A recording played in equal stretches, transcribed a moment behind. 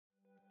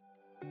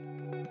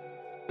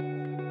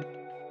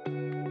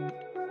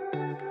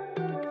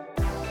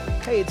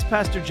Hey, it's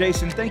Pastor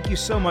Jason. Thank you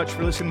so much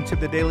for listening to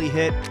The Daily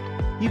Hit.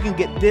 You can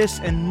get this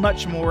and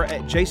much more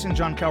at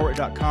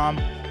jasonjohncowart.com.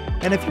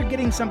 And if you're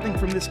getting something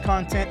from this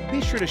content,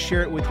 be sure to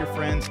share it with your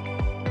friends.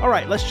 All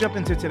right, let's jump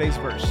into today's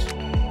verse.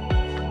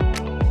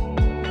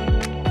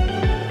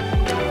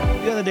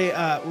 The other day,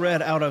 I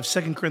read out of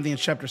 2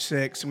 Corinthians chapter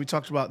 6, and we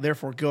talked about,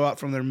 therefore, go out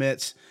from their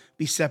midst,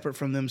 be separate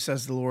from them,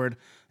 says the Lord,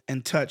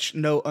 and touch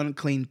no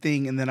unclean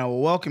thing, and then I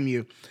will welcome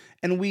you.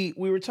 And we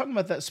were talking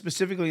about that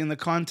specifically in the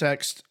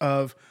context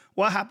of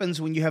what happens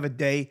when you have a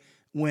day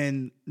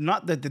when,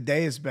 not that the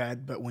day is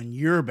bad, but when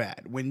you're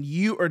bad, when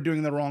you are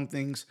doing the wrong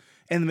things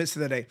in the midst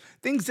of the day,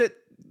 things that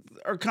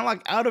are kind of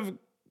like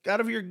out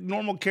of your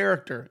normal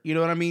character. You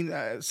know what I mean?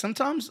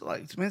 Sometimes,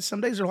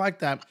 some days are like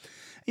that.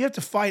 You have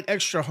to fight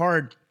extra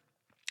hard.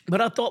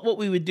 But I thought what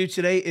we would do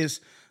today is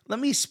let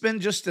me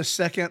spend just a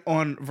second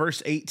on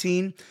verse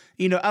 18.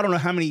 You know, I don't know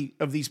how many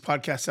of these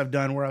podcasts I've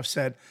done where I've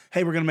said,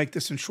 hey, we're going to make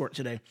this in short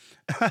today.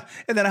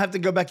 And then I have to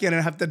go back in and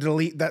I have to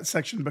delete that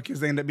section because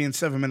they end up being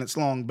 7 minutes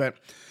long. But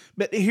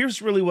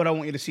here's really what I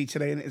want you to see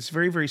today. And it's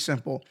very, very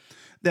simple.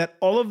 That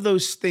all of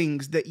those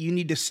things that you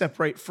need to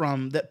separate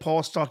from that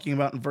Paul's talking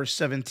about in verse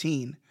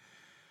 17,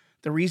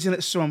 the reason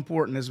it's so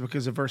important is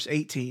because of verse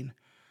 18.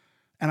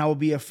 And I will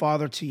be a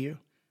father to you,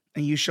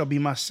 and you shall be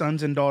my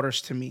sons and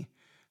daughters to me,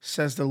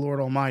 says the Lord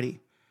Almighty.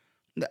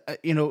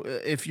 You know,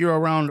 if you're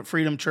around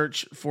Freedom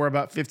Church for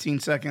about 15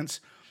 seconds,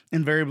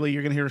 invariably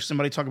you're going to hear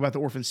somebody talk about the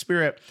orphan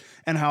spirit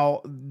and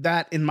how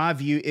that, in my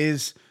view,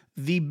 is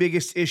the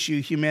biggest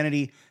issue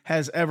humanity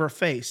has ever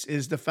faced,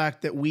 is the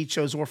fact that we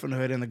chose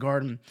orphanhood in the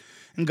garden.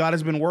 And God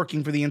has been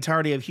working for the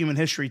entirety of human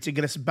history to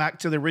get us back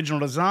to the original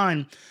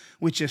design,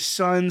 which is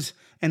sons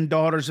and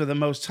daughters of the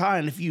Most High.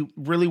 And if you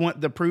really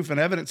want the proof and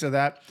evidence of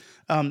that,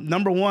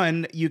 number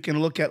one, you can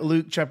look at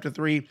Luke chapter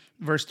 3,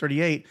 verse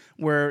 38,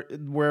 where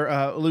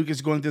Luke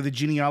is going through the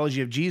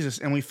genealogy of Jesus,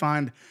 and we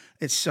find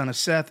it's son of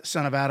Seth,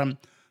 son of Adam,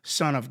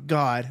 son of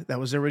God. That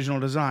was the original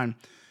design.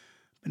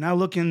 But now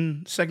look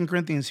in 2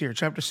 Corinthians here,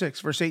 chapter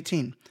 6, verse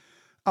 18.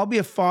 I'll be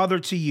a father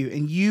to you,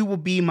 and you will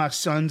be my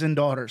sons and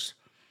daughters.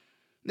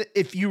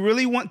 If you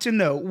really want to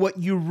know what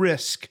you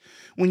risk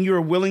when you're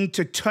willing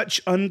to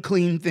touch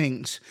unclean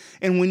things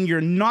and when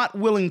you're not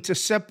willing to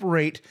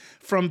separate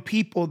from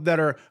people that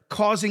are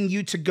causing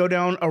you to go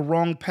down a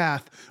wrong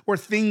path or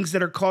things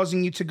that are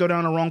causing you to go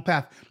down a wrong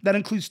path, that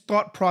includes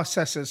thought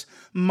processes,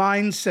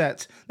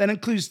 mindsets, that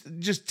includes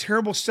just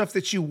terrible stuff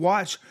that you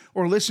watch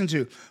or listen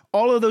to.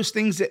 All of those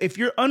things that if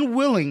you're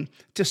unwilling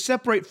to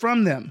separate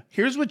from them,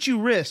 here's what you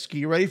risk. Are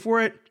you ready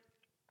for it?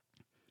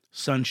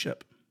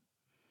 Sonship.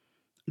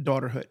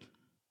 Daughterhood.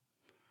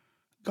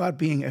 God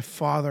being a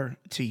father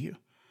to you.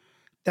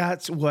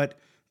 That's what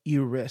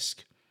you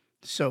risk.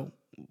 So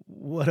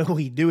what do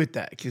we do with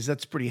that? Because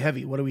that's pretty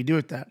heavy. What do we do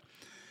with that?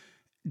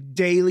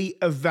 Daily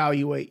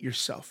evaluate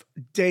yourself.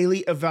 Daily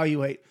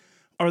evaluate.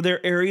 Are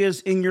there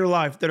areas in your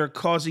life that are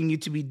causing you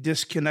to be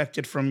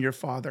disconnected from your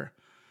father?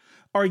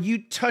 Are you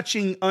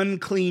touching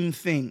unclean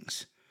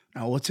things?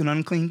 Now, what's an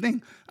unclean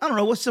thing? I don't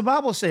know. What's the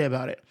Bible say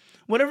about it?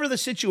 Whatever the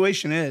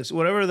situation is,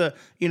 whatever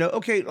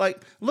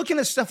like looking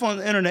at stuff on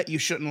the internet you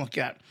shouldn't look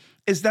at.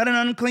 Is that an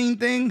unclean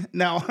thing?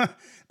 Now,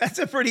 that's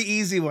a pretty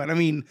easy one. I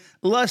mean,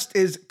 lust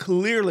is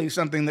clearly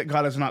something that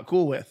God is not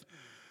cool with.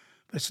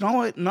 But it's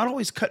not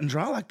always cut and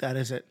dry like that,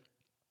 is it?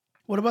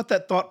 What about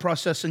that thought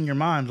process in your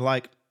mind?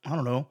 Like, I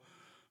don't know,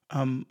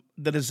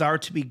 the desire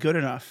to be good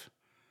enough.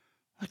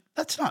 Like,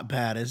 that's not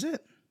bad, is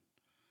it?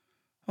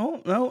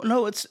 Oh,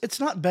 no, it's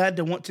not bad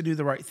to want to do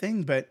the right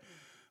thing, but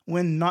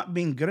when not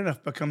being good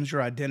enough becomes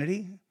your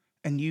identity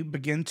and you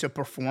begin to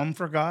perform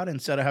for God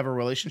instead of have a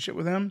relationship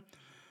with Him,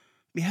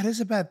 yeah, it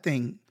is a bad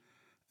thing.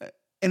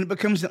 And it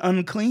becomes an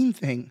unclean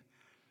thing.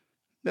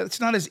 That's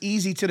not as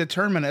easy to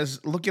determine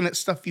as looking at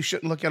stuff you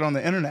shouldn't look at on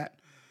the internet.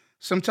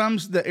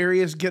 Sometimes the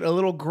areas get a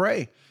little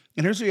gray.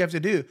 And here's what you have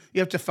to do.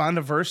 You have to find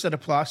a verse that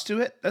applies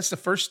to it. That's the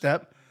first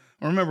step.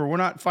 Remember, we're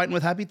not fighting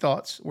with happy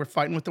thoughts. We're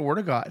fighting with the Word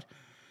of God.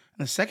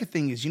 And the second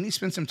thing is you need to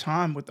spend some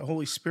time with the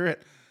Holy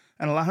Spirit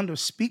and allow Him to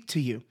speak to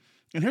you.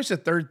 And here's the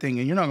third thing,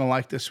 and you're not going to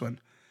like this one.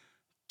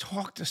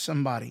 Talk to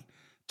somebody.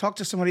 Talk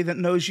to somebody that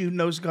knows you,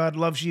 knows God,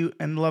 loves you,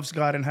 and loves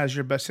God and has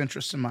your best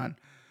interests in mind.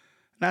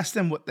 And ask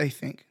them what they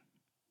think.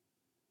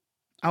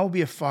 I will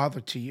be a father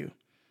to you.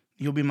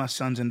 You'll be my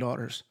sons and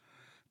daughters.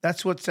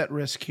 That's what's at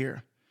risk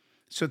here.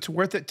 So it's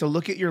worth it to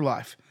look at your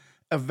life,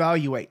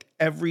 evaluate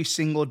every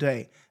single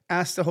day.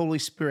 Ask the Holy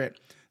Spirit,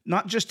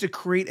 not just to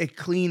create a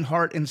clean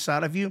heart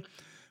inside of you,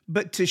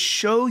 but to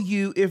show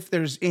you if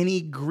there's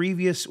any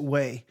grievous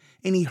way,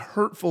 any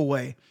hurtful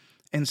way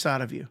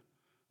inside of you.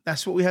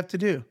 That's what we have to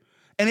do.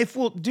 And if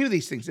we'll do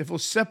these things, if we'll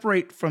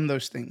separate from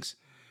those things,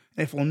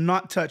 and if we'll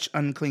not touch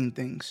unclean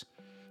things,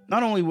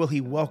 not only will He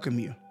welcome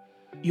you,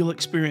 you'll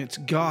experience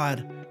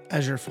God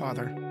as your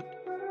Father.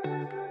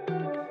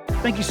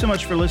 Thank you so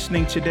much for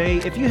listening today.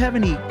 If you have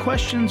any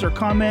questions or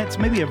comments,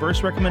 maybe a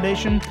verse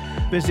recommendation,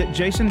 visit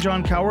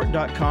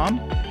jasonjohncowart.com.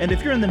 And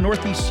if you're in the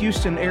Northeast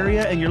Houston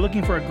area and you're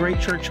looking for a great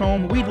church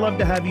home, we'd love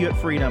to have you at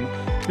Freedom.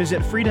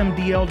 Visit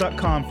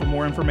freedomdl.com for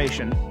more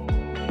information.